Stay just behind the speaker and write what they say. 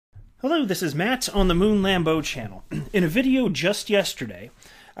Hello, this is Matt on the Moon Lambo channel. In a video just yesterday,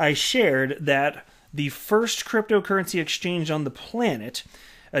 I shared that the first cryptocurrency exchange on the planet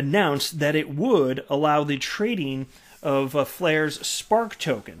announced that it would allow the trading of Flare's Spark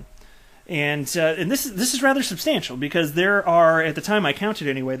token. And this is rather substantial because there are, at the time I counted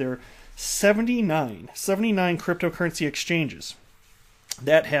anyway, there are 79 cryptocurrency exchanges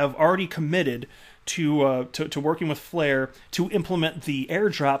that have already committed to working with Flare to implement the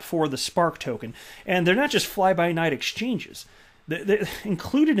airdrop for the Spark token. And they're not just fly-by-night exchanges. They're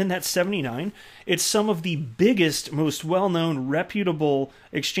included in that 79, it's some of the biggest, most well-known, reputable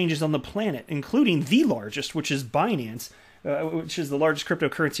exchanges on the planet, including the largest, which is Binance, which is the largest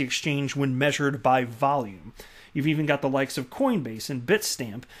cryptocurrency exchange when measured by volume. You've even got the likes of Coinbase and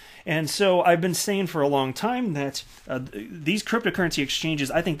Bitstamp. And so I've been saying for a long time that these cryptocurrency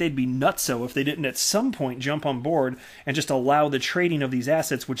exchanges, I think they'd be nutso if they didn't at some point jump on board and just allow the trading of these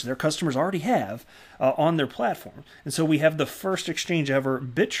assets, which their customers already have, on their platform. And so we have the first exchange ever,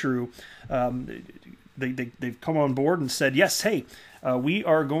 BitTrue. They've come on board and said, yes, hey, we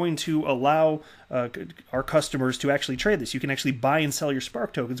are going to allow our customers to actually trade this. You can actually buy and sell your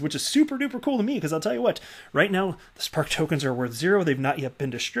Spark tokens, which is super duper cool to me because I'll tell you what, right now the Spark tokens are worth 0. They've not yet been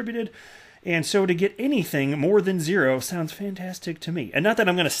distributed. And so to get anything more than 0 sounds fantastic to me. And not that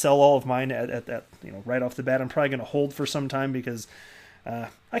I'm going to sell all of mine at right off the bat. I'm probably going to hold for some time because I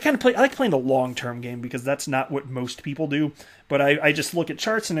like playing the long-term game because that's not what most people do. But I just look at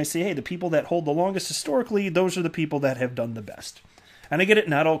charts and I say, hey, the people that hold the longest historically, those are the people that have done the best. And I get it,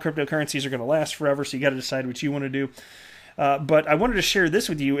 not all cryptocurrencies are going to last forever, so you got to decide what you want to do. But I wanted to share this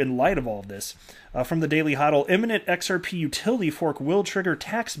with you in light of all of this. From the Daily Hodl, imminent XRP utility fork will trigger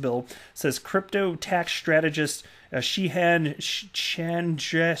tax bill, says crypto tax strategist Shihan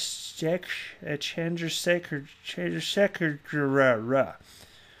Chandrasekhar.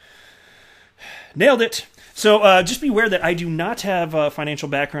 Nailed it. So just beware that I do not have a financial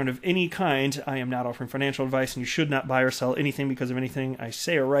background of any kind. I am not offering financial advice, and you should not buy or sell anything because of anything I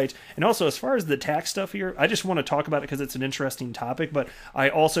say or write. And also, as far as the tax stuff here, I just want to talk about it because it's an interesting topic, but I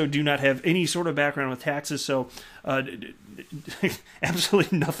also do not have any sort of background with taxes, so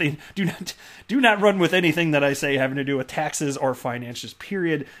absolutely nothing. Do not run with anything that I say having to do with taxes or finances,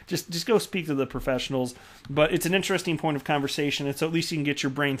 period. Just go speak to the professionals. But it's an interesting point of conversation, and so at least you can get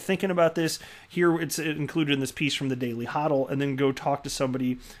your brain thinking about this. Here it's included in this piece from the Daily Hodl, and then go talk to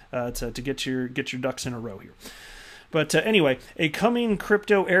somebody to get your ducks in a row here. But anyway, a coming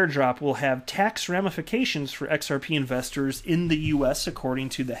crypto airdrop will have tax ramifications for XRP investors in the U.S., according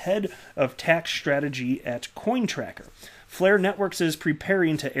to the head of tax strategy at CoinTracker. Flare Networks is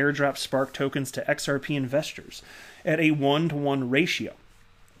preparing to airdrop Spark tokens to XRP investors at a 1-to-1 ratio.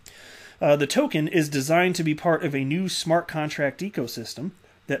 The token is designed to be part of a new smart contract ecosystem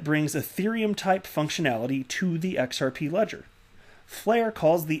that brings Ethereum-type functionality to the XRP ledger. Flare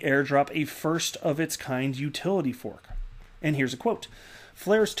calls the airdrop a first-of-its-kind utility fork. And here's a quote.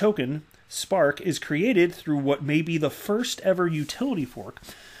 Flare's token, Spark, is created through what may be the first-ever utility fork,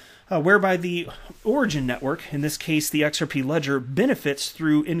 whereby the origin network, in this case the XRP ledger, benefits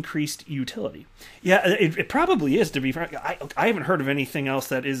through increased utility. Yeah, it probably is, to be frank. I haven't heard of anything else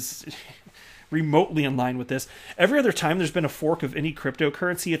that is remotely in line with this. Every other time there's been a fork of any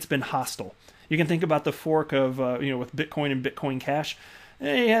cryptocurrency, it's been hostile. You can think about the fork of, with Bitcoin and Bitcoin Cash.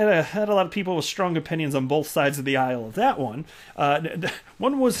 They had a lot of people with strong opinions on both sides of the aisle of that one.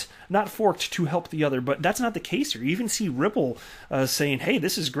 One was not forked to help the other, but that's not the case here. You even see Ripple saying, hey,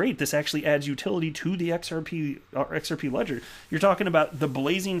 this is great. This actually adds utility to the XRP ledger. You're talking about the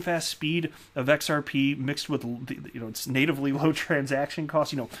blazing fast speed of XRP mixed with its natively low transaction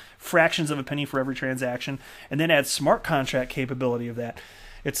costs, fractions of a penny for every transaction, and then add smart contract capability of that.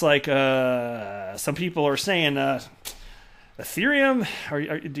 It's like some people are saying, Ethereum,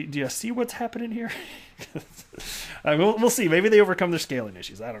 do you see what's happening here? We'll see. Maybe they overcome their scaling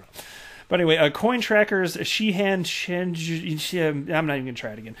issues. I don't know. But anyway, CoinTracker's Shihan I'm not even going to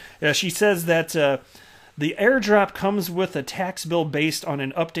try it again. She says that the airdrop comes with a tax bill based on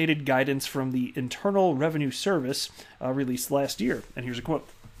an updated guidance from the Internal Revenue Service released last year. And here's a quote.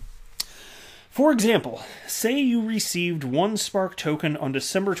 For example, say you received one Spark token on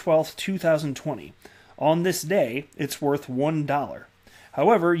December 12th, 2020. On this day, it's worth $1.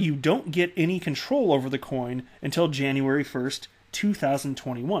 However, you don't get any control over the coin until January 1st,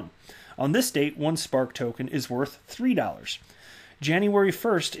 2021. On this date, one Spark token is worth $3. January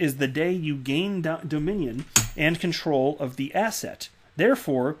 1st is the day you gain dominion and control of the asset.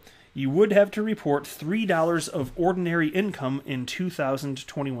 Therefore, you would have to report $3 of ordinary income in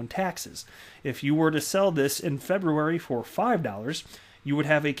 2021 taxes. If you were to sell this in February for $5, you would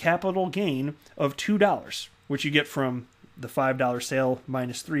have a capital gain of $2, which you get from the $5 sale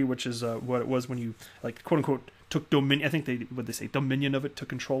minus 3, which is what it was when you, like, quote unquote, took dominion. I think they say dominion of it, took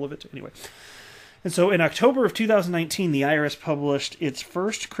control of it. Anyway. And so in October of 2019, the IRS published its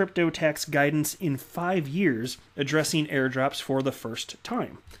first crypto tax guidance in 5 years, addressing airdrops for the first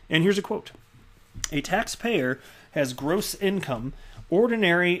time. And here's a quote. A taxpayer has gross income,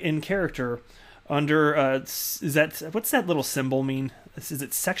 ordinary in character, under, what's that little symbol mean? Is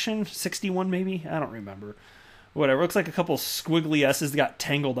it section 61 maybe? I don't remember. Whatever. It looks like a couple squiggly S's got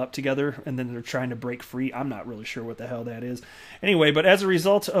tangled up together, and then they're trying to break free. I'm not really sure what the hell that is. Anyway, but as a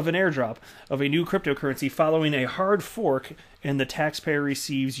result of an airdrop of a new cryptocurrency following a hard fork, and the taxpayer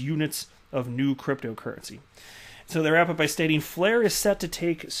receives units of new cryptocurrency. So they wrap up by stating, Flare is set to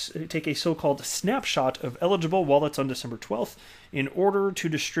take a so-called snapshot of eligible wallets on December 12th in order to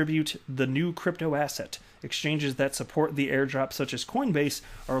distribute the new crypto asset. Exchanges that support the airdrop, such as Coinbase,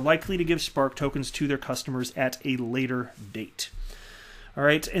 are likely to give Spark tokens to their customers at a later date. All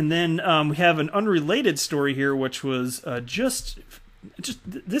right, and then we have an unrelated story here, which was this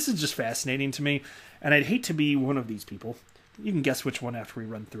is just fascinating to me, and I'd hate to be one of these people. You can guess which one after we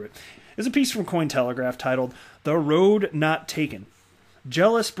run through it. There's a piece from Cointelegraph titled, The Road Not Taken.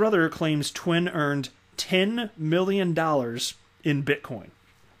 Jealous brother claims twin earned $10 million in Bitcoin.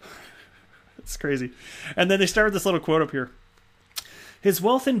 It's crazy. And then they started this little quote up here. His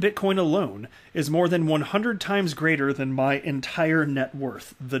wealth in Bitcoin alone is more than 100 times greater than my entire net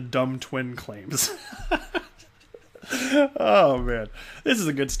worth, the dumb twin claims. Oh, man. This is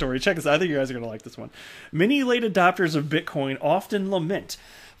a good story. Check this out. I think you guys are going to like this one. Many late adopters of Bitcoin often lament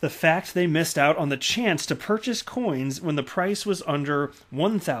the fact they missed out on the chance to purchase coins when the price was under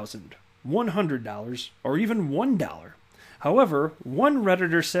 $1,100 or even $1. However, one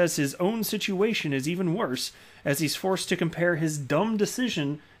Redditor says his own situation is even worse, as he's forced to compare his dumb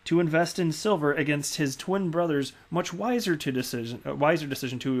decision to invest in silver against his twin brother's much wiser decision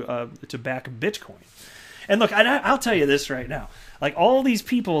to back Bitcoin. And look, I'll tell you this right now. Like, all these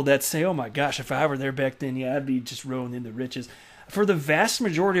people that say, oh my gosh, if I were there back then, yeah, I'd be just rolling in the riches. For the vast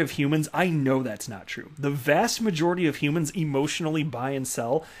majority of humans, I know that's not true. The vast majority of humans emotionally buy and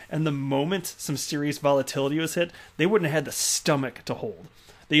sell, and the moment some serious volatility was hit, they wouldn't have had the stomach to hold.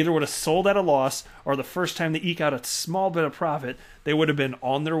 They either would have sold at a loss, or the first time they eke out a small bit of profit, they would have been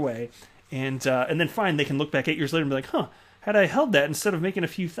on their way. And then fine, they can look back 8 years later and be like, huh, had I held that instead of making a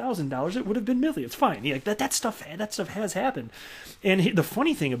few $1,000s, it would have been millions. Fine. Yeah, that stuff has happened. And the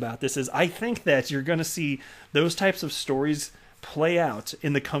funny thing about this is I think that you're going to see those types of stories play out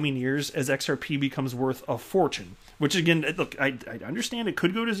in the coming years as XRP becomes worth a fortune. Which, again, look, I understand it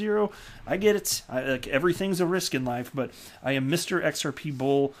could go to zero. I get it. Like, everything's a risk in life, but I am Mr. XRP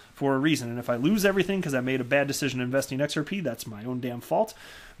bull for a reason. And if I lose everything because I made a bad decision investing in XRP, that's my own damn fault.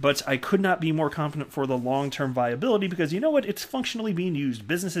 But I could not be more confident for the long-term viability because, you know what? It's functionally being used.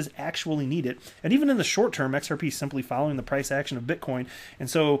 Businesses actually need it. And even in the short term, XRP is simply following the price action of Bitcoin.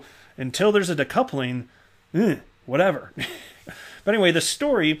 And so until there's a decoupling, whatever. But anyway, the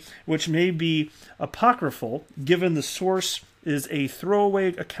story, which may be apocryphal, given the source is a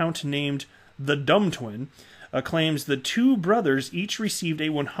throwaway account named The Dumb Twin, claims the two brothers each received a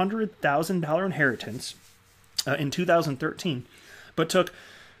 $100,000 inheritance in 2013, but took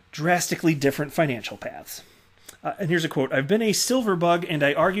drastically different financial paths. And here's a quote. I've been a silver bug, and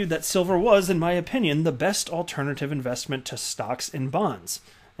I argued that silver was, in my opinion, the best alternative investment to stocks and bonds.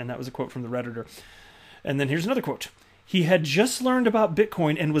 And that was a quote from the Redditor. And then here's another quote. He had just learned about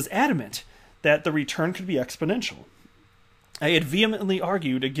Bitcoin and was adamant that the return could be exponential. I had vehemently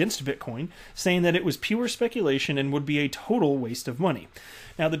argued against Bitcoin, saying that it was pure speculation and would be a total waste of money.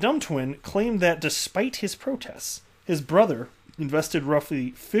 Now, the dumb twin claimed that despite his protests, his brother invested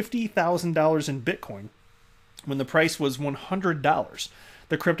roughly $50,000 in Bitcoin when the price was $100.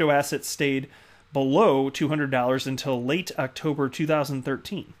 The crypto asset stayed below $200 until late October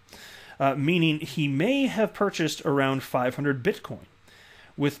 2013. Meaning he may have purchased around 500 Bitcoin.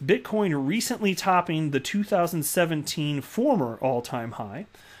 With Bitcoin recently topping the 2017 former all-time high,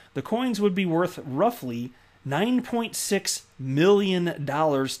 the coins would be worth roughly $9.6 million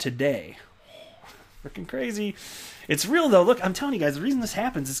today. Freaking crazy. It's real, though. Look, I'm telling you guys, the reason this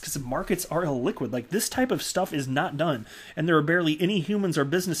happens is because the markets are illiquid. Like, this type of stuff is not done. And there are barely any humans or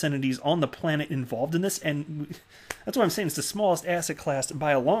business entities on the planet involved in this. And that's what I'm saying. It's the smallest asset class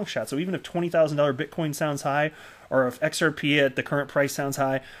by a long shot. So even if $20,000 Bitcoin sounds high, or if XRP at the current price sounds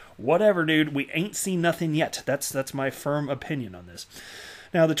high, whatever, dude, we ain't seen nothing yet. That's my firm opinion on this.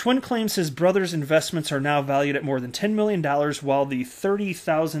 Now, the twin claims his brother's investments are now valued at more than $10 million, while the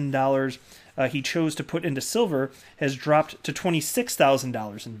 $30,000 he chose to put into silver has dropped to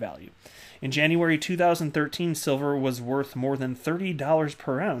 $26,000 in value. In January 2013, silver was worth more than $30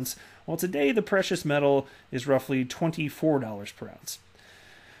 per ounce, while today the precious metal is roughly $24 per ounce.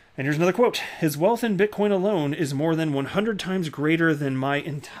 And here's another quote. His wealth in Bitcoin alone is more than 100 times greater than my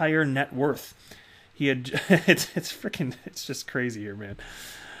entire net worth. He had it's just crazy here, man.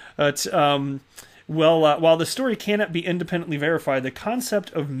 While the story cannot be independently verified, the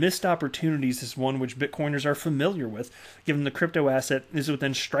concept of missed opportunities is one which Bitcoiners are familiar with, given the crypto asset is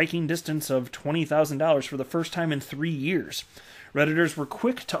within striking distance of $20,000 for the first time in 3 years. Redditors were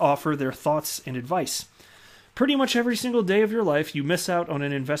quick to offer their thoughts and advice. Pretty much every single day of your life, you miss out on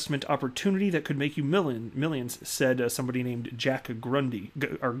an investment opportunity that could make you millions, said somebody named Jack Gundy.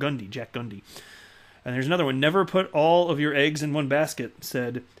 And there's another one. Never put all of your eggs in one basket,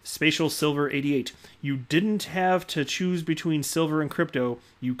 said Spatial Silver 88. You didn't have to choose between silver and crypto.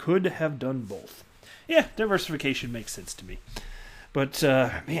 You could have done both. Yeah, diversification makes sense to me. But,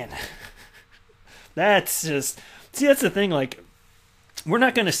 man, that's just... See, that's the thing, like, we're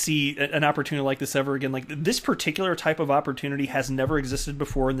not going to see an opportunity like this ever again. Like, this particular type of opportunity has never existed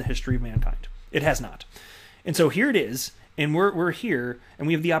before in the history of mankind. It has not. And so here it is. And we're here, and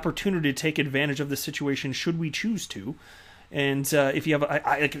we have the opportunity to take advantage of the situation should we choose to. And if you have,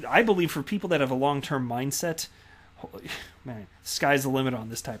 I believe for people that have a long-term mindset, holy, man, sky's the limit on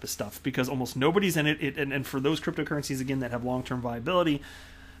this type of stuff because almost nobody's in it. And for those cryptocurrencies again that have long-term viability,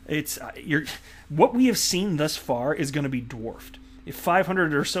 it's what we have seen thus far is going to be dwarfed. If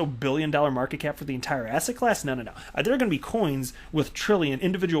 500 or so $billion market cap for the entire asset class, no. There are going to be coins with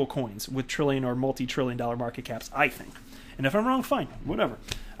individual coins with trillion or multi-trillion-dollar market caps, I think. And if I'm wrong, fine, whatever.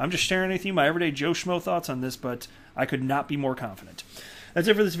 I'm just sharing with you my everyday Joe Schmo thoughts on this, but I could not be more confident. That's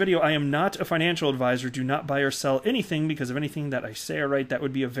it for this video. I am not a financial advisor. Do not buy or sell anything because of anything that I say or write. That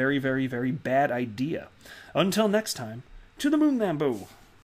would be a very, very, very bad idea. Until next time, to the moon, Lambo.